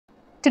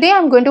Today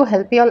I'm going to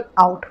help you all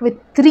out with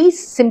 3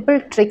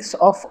 simple tricks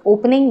of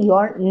opening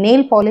your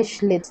nail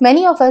polish lids.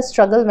 Many of us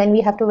struggle when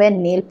we have to wear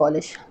nail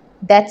polish.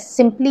 That's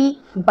simply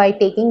by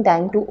taking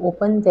time to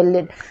open the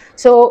lid.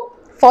 So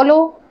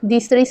follow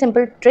these 3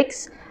 simple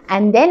tricks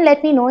and then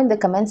let me know in the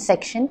comments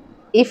section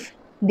if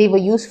they were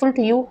useful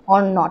to you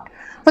or not.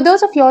 For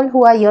those of y'all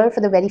who are here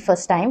for the very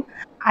first time,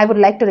 I would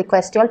like to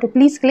request y'all to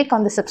please click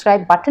on the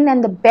subscribe button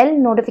and the bell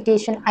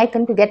notification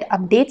icon to get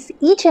updates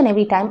each and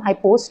every time I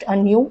post a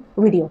new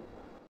video.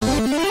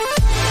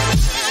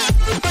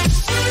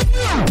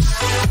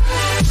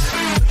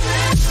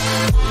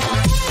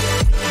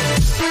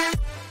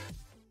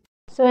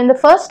 So in the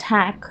first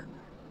hack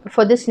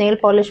for this nail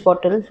polish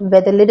bottle where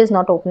the lid is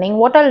not opening,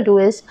 what I'll do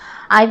is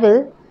I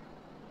will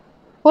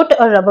put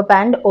a rubber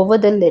band over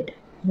the lid.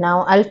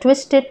 Now I'll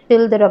twist it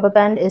till the rubber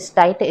band is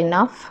tight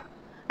enough,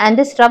 and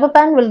this rubber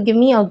band will give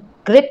me a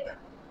grip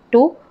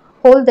to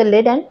hold the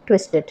lid and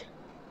twist it.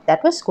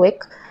 That was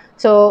quick.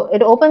 So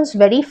it opens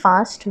very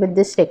fast with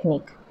this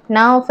technique.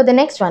 Now for the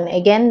next one,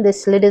 again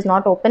this lid is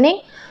not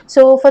opening.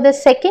 So for the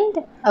second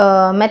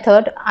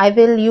method, I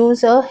will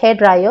use a hair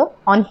dryer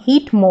on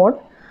heat mode.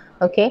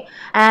 Okay,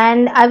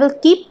 and I will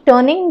keep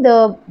turning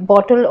the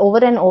bottle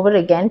over and over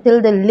again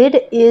till the lid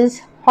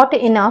is hot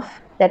enough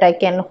that I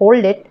can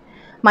hold it.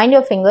 Mind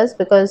your fingers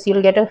because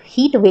you'll get a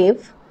heat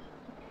wave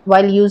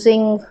while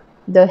using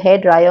the hair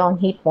dryer on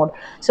heat mode.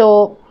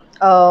 So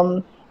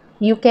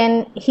you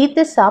can heat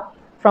this up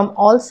from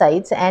all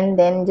sides and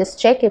then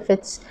just check if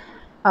it's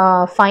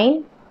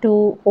fine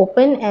to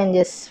open, and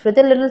just with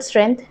a little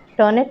strength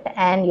turn it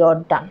and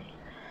you're done.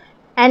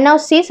 And now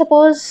say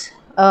suppose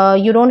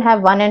you don't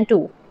have 1 and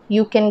 2,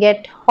 you can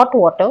get hot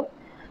water,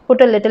 put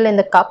a little in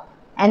the cup,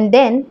 and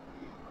then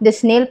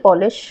this nail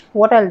polish,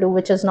 what I'll do,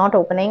 which is not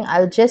opening,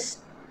 I'll just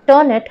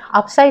turn it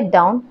upside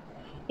down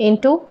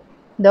into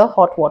the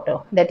hot water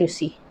that you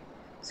see.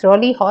 It's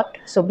really hot,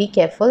 so be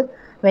careful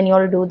when you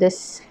all do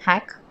this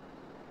hack.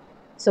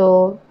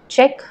 So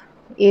check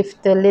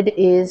if the lid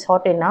is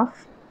hot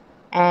enough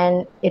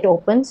and it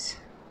opens.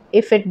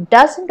 If it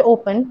doesn't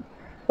open,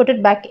 put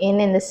it back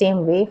in the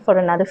same way for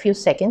another few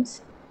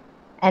seconds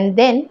and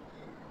then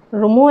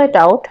remove it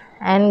out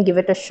and give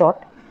it a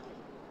shot.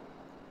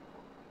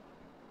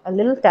 A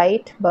little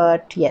tight,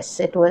 but yes,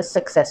 it was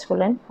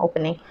successful in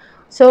opening.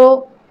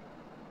 So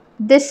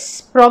this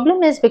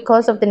problem is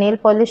because of the nail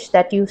polish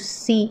that you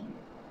see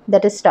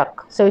that is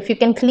stuck. So if you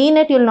can clean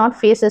it, you'll not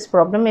face this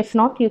problem. If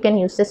not, you can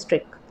use this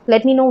trick.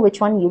 Let me know which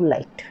one you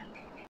liked.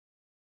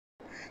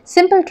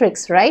 Simple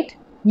tricks, right?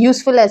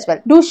 Useful as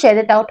well. Do share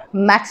it out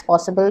max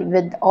possible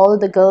with all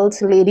the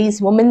girls,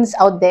 ladies, women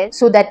out there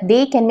so that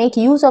they can make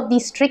use of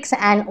these tricks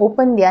and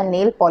open their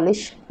nail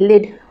polish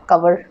lid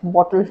cover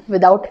bottle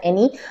without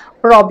any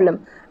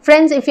problem.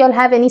 Friends, if you all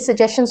have any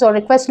suggestions or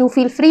requests, do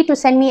feel free to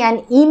send me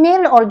an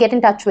email or get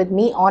in touch with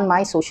me on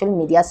my social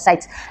media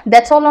sites.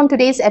 That's all on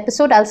today's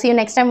episode. I'll see you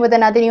next time with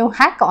another new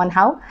hack on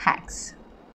How Hacks.